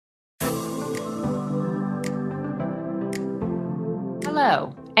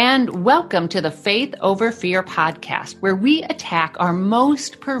Hello, and welcome to the Faith Over Fear podcast, where we attack our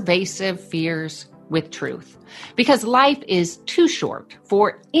most pervasive fears with truth. Because life is too short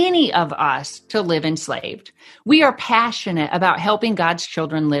for any of us to live enslaved. We are passionate about helping God's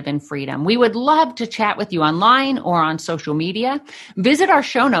children live in freedom. We would love to chat with you online or on social media. Visit our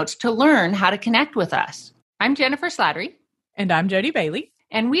show notes to learn how to connect with us. I'm Jennifer Slattery. And I'm Jody Bailey.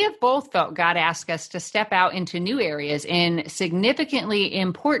 And we have both felt God ask us to step out into new areas, in significantly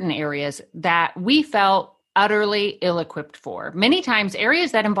important areas that we felt utterly ill-equipped for. Many times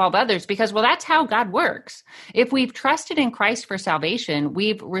areas that involve others because, well, that's how God works. If we've trusted in Christ for salvation,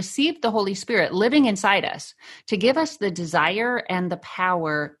 we've received the Holy Spirit living inside us to give us the desire and the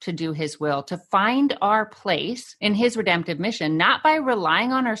power to do His will, to find our place in His redemptive mission, not by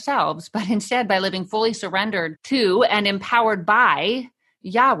relying on ourselves, but instead by living fully surrendered to and empowered by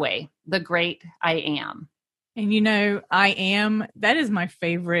Yahweh, the great I am. And you know, I am, that is my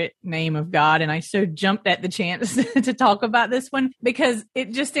favorite name of God. And I so jumped at the chance to talk about this one because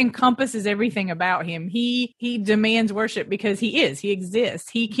it just encompasses everything about Him. He demands worship because He exists.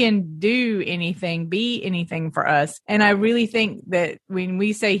 He can do anything, be anything for us. And I really think that when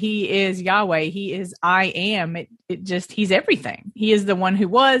we say He is Yahweh, He is I am, He's everything. He is the one who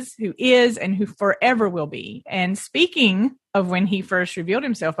was, who is, and who forever will be. And speaking of when He first revealed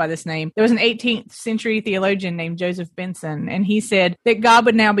Himself by this name, there was an 18th century theologian named Joseph Benson, and he said that God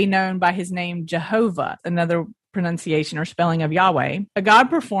would now be known by His name Jehovah, another pronunciation or spelling of Yahweh, a God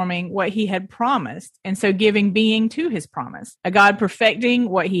performing what He had promised, and so giving being to His promise, a God perfecting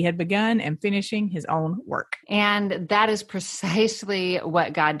what He had begun and finishing His own work. And that is precisely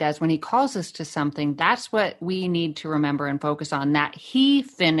what God does when He calls us to something. That's what we need to remember and focus on, that He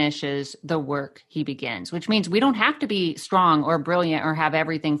finishes the work He begins, which means we don't have to be strong or brilliant or have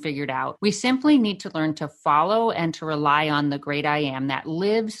everything figured out. We simply need to learn to follow and to rely on the great I am that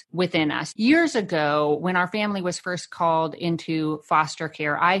lives within us. Years ago, when our family was first called into foster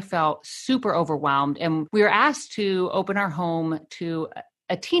care, I felt super overwhelmed, and we were asked to open our home to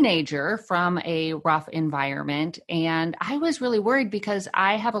a teenager from a rough environment. And I was really worried because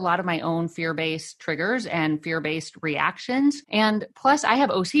I have a lot of my own fear-based triggers and fear-based reactions. And plus I have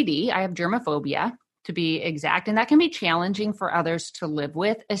OCD, I have germophobia, to be exact. And that can be challenging for others to live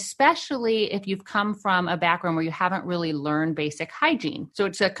with, especially if you've come from a background where you haven't really learned basic hygiene. So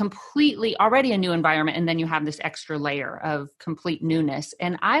it's a completely already a new environment. And then you have this extra layer of complete newness.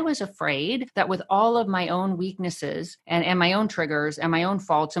 And I was afraid that with all of my own weaknesses and my own triggers and my own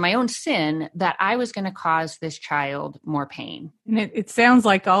faults and my own sin, that I was going to cause this child more pain. And it sounds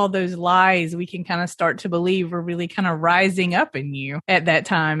like all those lies we can kind of start to believe were really kind of rising up in you at that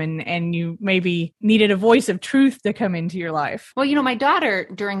time. And you maybe needed a voice of truth to come into your life. Well, you know, my daughter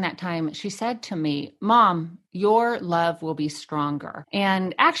during that time, she said to me, "Mom, your love will be stronger."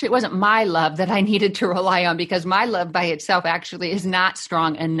 And actually, it wasn't my love that I needed to rely on, because my love by itself actually is not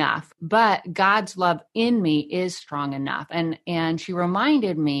strong enough. But God's love in me is strong enough. And she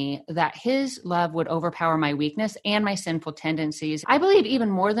reminded me that His love would overpower my weakness and my sinful tendencies. I believe even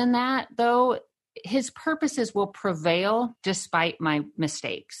more than that, though, His purposes will prevail despite my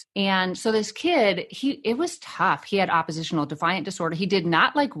mistakes. And so this kid, it was tough. He had oppositional defiant disorder. He did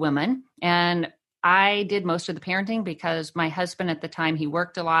not like women. And I did most of the parenting because my husband at the time, he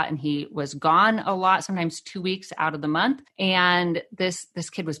worked a lot and he was gone a lot, sometimes 2 weeks out of the month. And this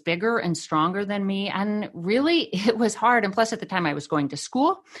kid was bigger and stronger than me. And really, it was hard. And plus, at the time, I was going to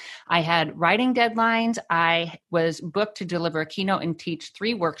school. I had writing deadlines. I was booked to deliver a keynote and teach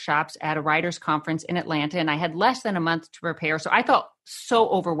 3 workshops at a writers' conference in Atlanta. And I had less than a month to prepare. So I felt so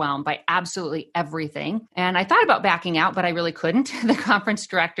overwhelmed by absolutely everything. And I thought about backing out, but I really couldn't. The conference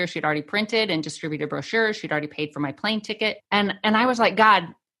director, she'd already printed and distributed brochures. She'd already paid for my plane ticket. And I was like, God,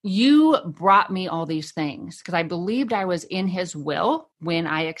 you brought me all these things, because I believed I was in His will when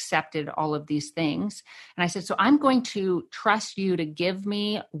I accepted all of these things. And I said, so I'm going to trust you to give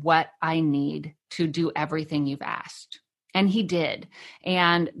me what I need to do everything you've asked. And He did.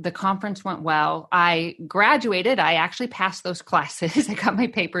 And the conference went well. I graduated. I actually passed those classes. I got my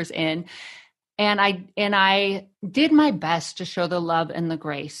papers in. And I did my best to show the love and the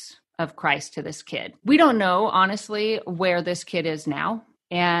grace of Christ to this kid. We don't know, honestly, where this kid is now.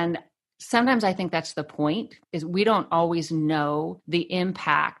 And sometimes I think that's the point, is we don't always know the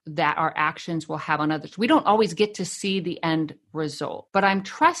impact that our actions will have on others. We don't always get to see the end result, but I'm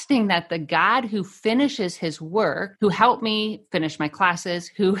trusting that the God who finishes His work, who helped me finish my classes,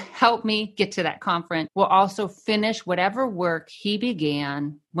 who helped me get to that conference, will also finish whatever work He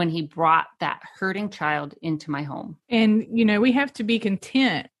began when He brought that hurting child into my home. And, you know, we have to be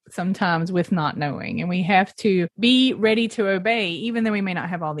content sometimes with not knowing, and we have to be ready to obey, even though we may not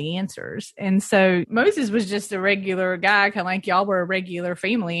have all the answers. And so Moses was just a regular guy, kind of like y'all were a regular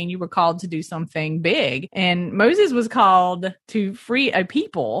family, and you were called to do something big. And Moses was called to free a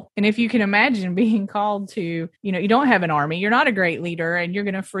people. And if you can imagine being called to, you don't have an army, you're not a great leader, and you're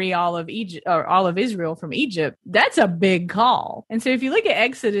going to free all of Egypt or all of Israel from Egypt, that's a big call. And so if you look at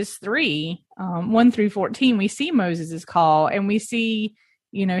Exodus 3, 1 through 14, we see Moses' call, and we see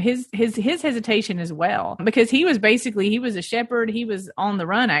his hesitation as well, because he was a shepherd. He was on the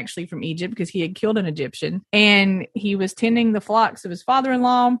run actually from Egypt because he had killed an Egyptian, and he was tending the flocks of his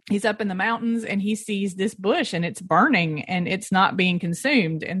father-in-law. He's up in the mountains and he sees this bush and it's burning and it's not being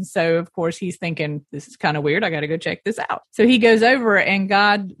consumed. And so of course he's thinking, this is kind of weird. I got to go check this out. So he goes over, and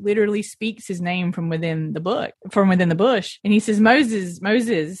God literally speaks his name from within the bush. And he says, Moses,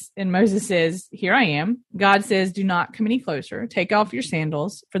 Moses. And Moses says, here I am. God says, do not come any closer. Take off your sandals,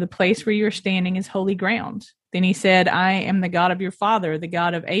 for the place where you are standing is holy ground. Then he said, I am the God of your father, the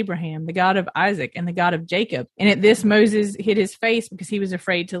God of Abraham, the God of Isaac, and the God of Jacob. And at this, Moses hid his face because he was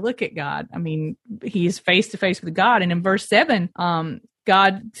afraid to look at God. I mean, he is face to face with God. And in verse 7,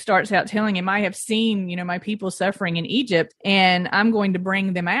 God starts out telling him, I have seen, my people suffering in Egypt, and I'm going to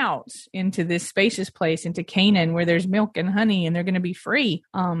bring them out into this spacious place, into Canaan, where there's milk and honey, and they're going to be free.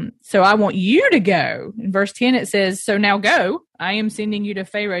 So I want you to go. In verse 10, it says, so now go. I am sending you to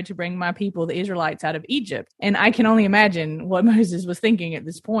Pharaoh to bring my people, the Israelites, out of Egypt. And I can only imagine what Moses was thinking at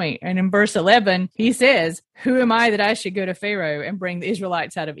this point. And in verse 11, he says, who am I that I should go to Pharaoh and bring the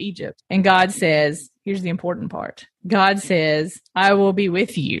Israelites out of Egypt? And God says, here's the important part. God says, I will be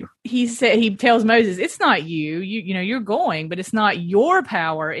with you. He tells Moses, it's not you're going, but it's not your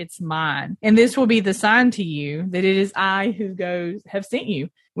power, it's mine. And this will be the sign to you that it is I who have sent you.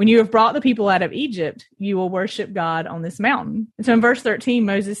 When you have brought the people out of Egypt, you will worship God on this mountain. And so in verse 13,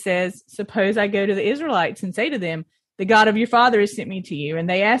 Moses says, suppose I go to the Israelites and say to them, the God of your father has sent me to you. And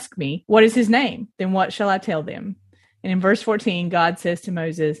they ask me, what is his name? Then what shall I tell them? And in verse 14, God says to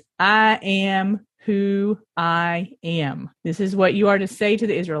Moses, I am who I am. This is what you are to say to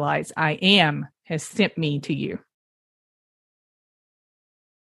the Israelites. I am has sent me to you.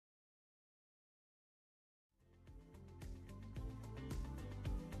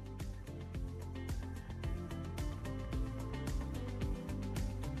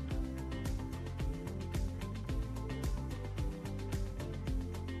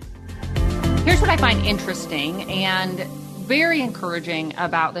 Here's what I find interesting and very encouraging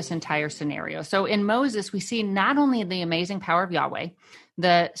about this entire scenario. So in Moses, we see not only the amazing power of Yahweh,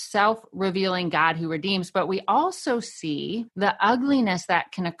 the self-revealing God who redeems, but we also see the ugliness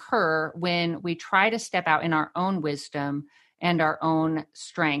that can occur when we try to step out in our own wisdom and our own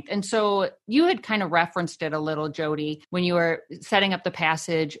strength. And so you had kind of referenced it a little, Jody, when you were setting up the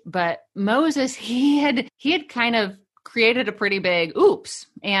passage, but Moses, he had kind of created a pretty big oops.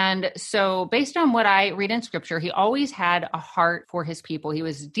 And so based on what I read in scripture, he always had a heart for his people. He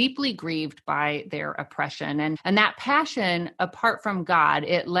was deeply grieved by their oppression. And that passion, apart from God,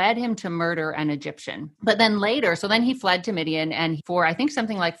 it led him to murder an Egyptian. But then later, so then he fled to Midian, and for I think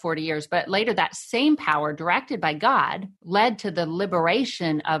something like 40 years, but later that same power directed by God led to the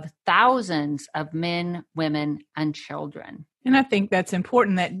liberation of thousands of men, women, and children. And I think that's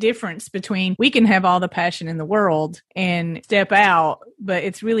important, that difference between we can have all the passion in the world and step out, but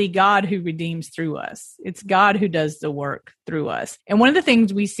it's really God who redeems through us. It's God who does the work through us. And one of the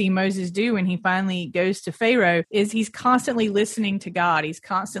things we see Moses do when he finally goes to Pharaoh is he's constantly listening to God. He's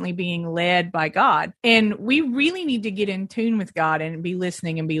constantly being led by God. And we really need to get in tune with God and be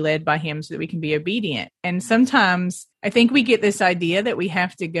listening and be led by him so that we can be obedient. And sometimes I think we get this idea that we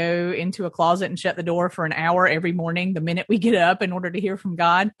have to go into a closet and shut the door for an hour every morning the minute we get up in order to hear from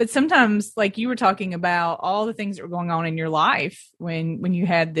God. But sometimes, like you were talking about all the things that were going on in your life when you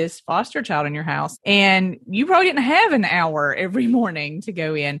had this foster child in your house, and you probably didn't have an hour every morning to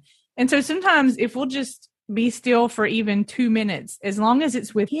go in. And so sometimes if we'll just be still for even 2 minutes, as long as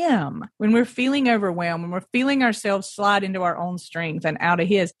it's with him, when we're feeling overwhelmed, when we're feeling ourselves slide into our own strength and out of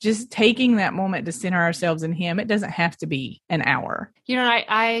his, just taking that moment to center ourselves in him. It doesn't have to be an hour.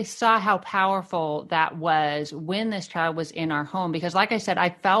 I saw how powerful that was when this child was in our home, because like I said, I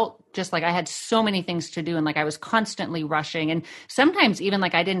felt just like I had so many things to do and like I was constantly rushing, and sometimes even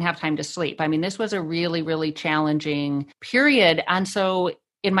like I didn't have time to sleep. I mean, this was a really, really challenging period. And so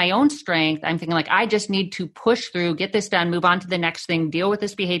in my own strength, I'm thinking like, I just need to push through, get this done, move on to the next thing, deal with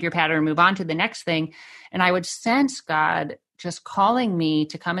this behavior pattern, move on to the next thing. And I would sense God just calling me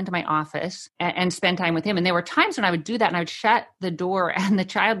to come into my office and spend time with him. And there were times when I would do that and I would shut the door and the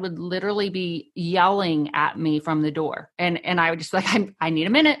child would literally be yelling at me from the door. And I would just be like, I need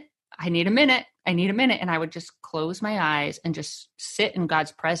a minute. I need a minute. I need a minute. And I would just close my eyes and just sit in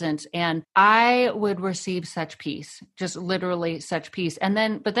God's presence. And I would receive such peace, just literally such peace.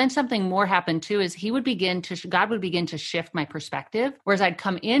 But then something more happened too, is God would begin to shift my perspective. Whereas I'd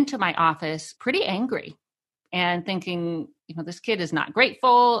come into my office pretty angry and thinking, this kid is not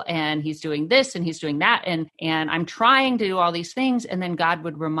grateful and he's doing this and he's doing that. And I'm trying to do all these things. And then God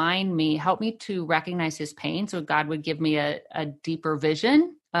would remind me, help me to recognize his pain. So God would give me a deeper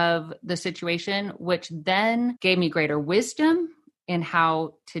vision of the situation, which then gave me greater wisdom in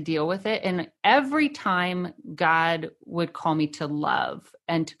how to deal with it. And every time God would call me to love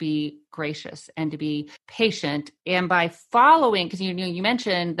and to be gracious and to be patient. And by following, because you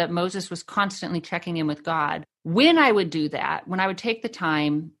mentioned that Moses was constantly checking in with God. When I would do that, when I would take the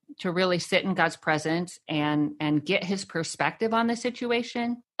time to really sit in God's presence and get his perspective on the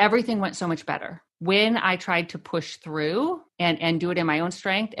situation, everything went so much better. When I tried to push through and do it in my own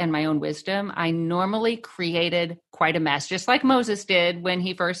strength and my own wisdom, I normally created quite a mess, just like Moses did when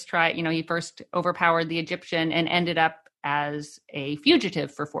he first tried, he first overpowered the Egyptian and ended up as a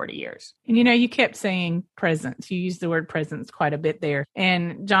fugitive for 40 years. And you kept saying presence. You used the word presence quite a bit there.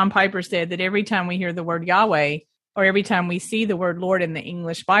 And John Piper said that every time we hear the word Yahweh, or every time we see the word Lord in the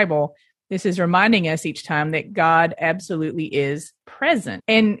English Bible, this is reminding us each time that God absolutely is present.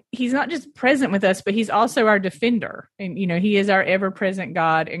 And he's not just present with us, but he's also our defender. And, he is our ever-present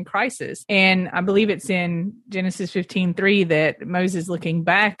God in crisis. And I believe it's in Genesis 15:3 that Moses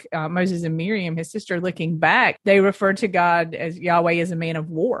and Miriam, his sister, looking back, they refer to God as Yahweh as a man of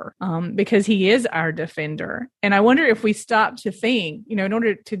war, because he is our defender. And I wonder if we stop to think, in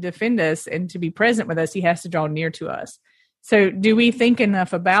order to defend us and to be present with us, he has to draw near to us. So do we think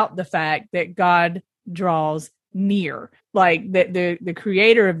enough about the fact that God draws near, like that the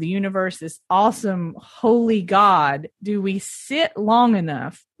creator of the universe, this awesome, holy God? Do we sit long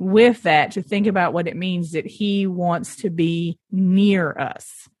enough with that to think about what it means that he wants to be near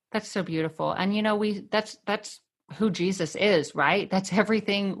us? That's so beautiful. And that's who Jesus is, right? That's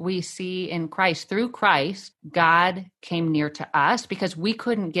everything we see in Christ. Through Christ, God came near to us because we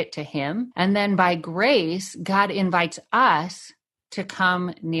couldn't get to him. And then by grace, God invites us to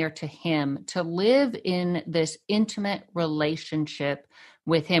come near to him, to live in this intimate relationship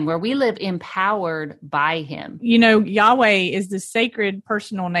with him, where we live empowered by him. Yahweh is the sacred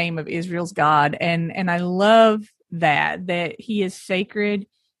personal name of Israel's God. And I love that he is sacred,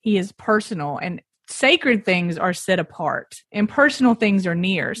 he is personal, and sacred things are set apart and personal things are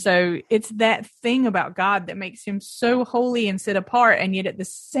near. So it's that thing about God that makes him so holy and set apart. And yet at the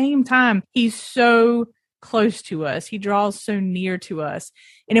same time, he's so close to us. He draws so near to us.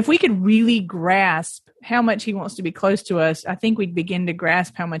 And if we could really grasp how much he wants to be close to us, I think we'd begin to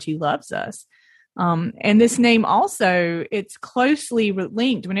grasp how much he loves us. And this name also, it's closely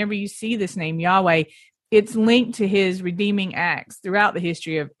linked. Whenever you see this name, Yahweh, it's linked to his redeeming acts throughout the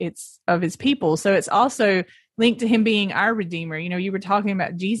history of his people. So it's also linked to him being our redeemer. You were talking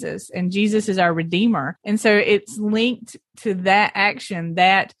about Jesus, and Jesus is our redeemer. And so it's linked to that action,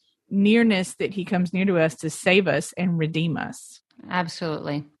 that nearness, that he comes near to us to save us and redeem us.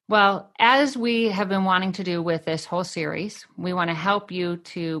 Absolutely. Well, as we have been wanting to do with this whole series, we want to help you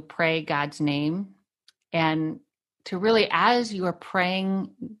to pray God's name, and to really, as you are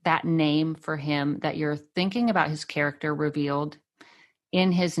praying that name for him, that you're thinking about his character revealed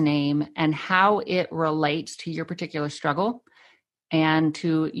in his name and how it relates to your particular struggle and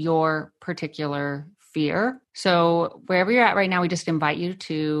to your particular fear. So wherever you're at right now, we just invite you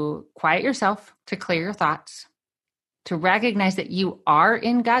to quiet yourself, to clear your thoughts, to recognize that you are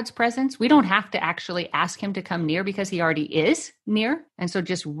in God's presence. We don't have to actually ask him to come near because he already is near. And so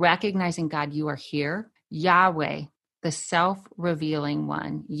just recognizing, God, you are here. Yahweh, the self-revealing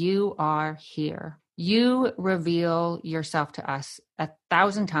one, you are here. You reveal yourself to us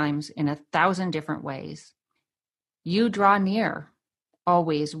 1,000 times in 1,000 different ways. You draw near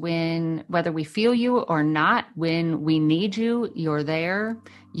always, whether we feel you or not. When we need you, you're there.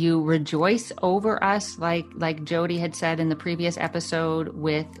 You rejoice over us, like Jody had said in the previous episode,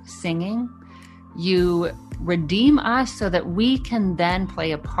 with singing. You redeem us so that we can then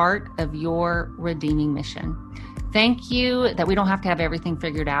play a part of your redeeming mission. Thank you that we don't have to have everything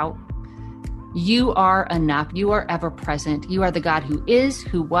figured out. You are enough. You are ever present. You are the God who is,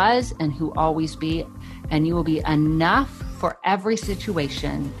 who was, and who always be. And you will be enough for every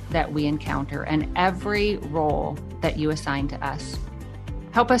situation that we encounter and every role that you assign to us.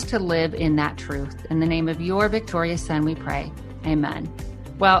 Help us to live in that truth. In the name of your victorious Son, we pray. Amen.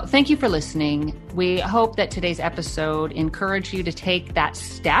 Well, thank you for listening. We hope that today's episode encouraged you to take that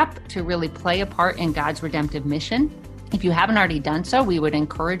step to really play a part in God's redemptive mission. If you haven't already done so, we would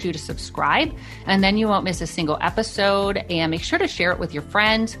encourage you to subscribe, and then you won't miss a single episode. And make sure to share it with your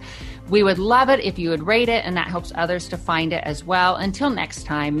friends. We would love it if you would rate it, and that helps others to find it as well. Until next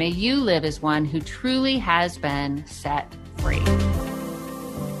time, may you live as one who truly has been set free.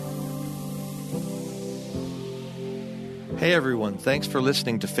 Hey everyone, thanks for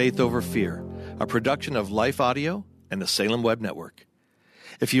listening to Faith Over Fear, a production of Life Audio and the Salem Web Network.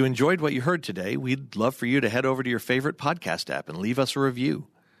 If you enjoyed what you heard today, we'd love for you to head over to your favorite podcast app and leave us a review.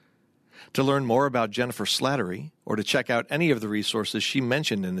 To learn more about Jennifer Slattery, or to check out any of the resources she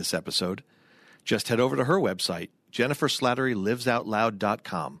mentioned in this episode, just head over to her website,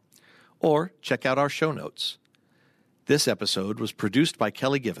 jenniferslatterylivesoutloud.com, or check out our show notes. This episode was produced by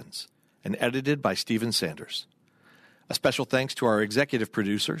Kelly Givens and edited by Stephen Sanders. A special thanks to our executive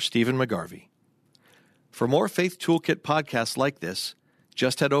producer, Stephen McGarvey. For more Faith Toolkit podcasts like this,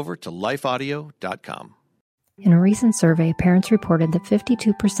 just head over to lifeaudio.com. In a recent survey, parents reported that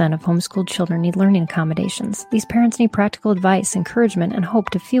 52% of homeschooled children need learning accommodations. These parents need practical advice, encouragement, and hope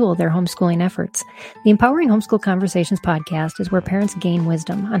to fuel their homeschooling efforts. The Empowering Homeschool Conversations podcast is where parents gain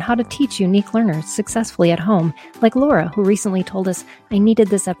wisdom on how to teach unique learners successfully at home, like Laura, who recently told us, "I needed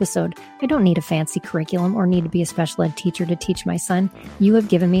this episode. I don't need a fancy curriculum or need to be a special ed teacher to teach my son. You have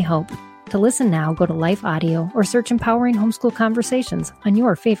given me hope." To listen now, go to Life Audio or search Empowering Homeschool Conversations on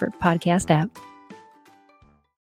your favorite podcast app.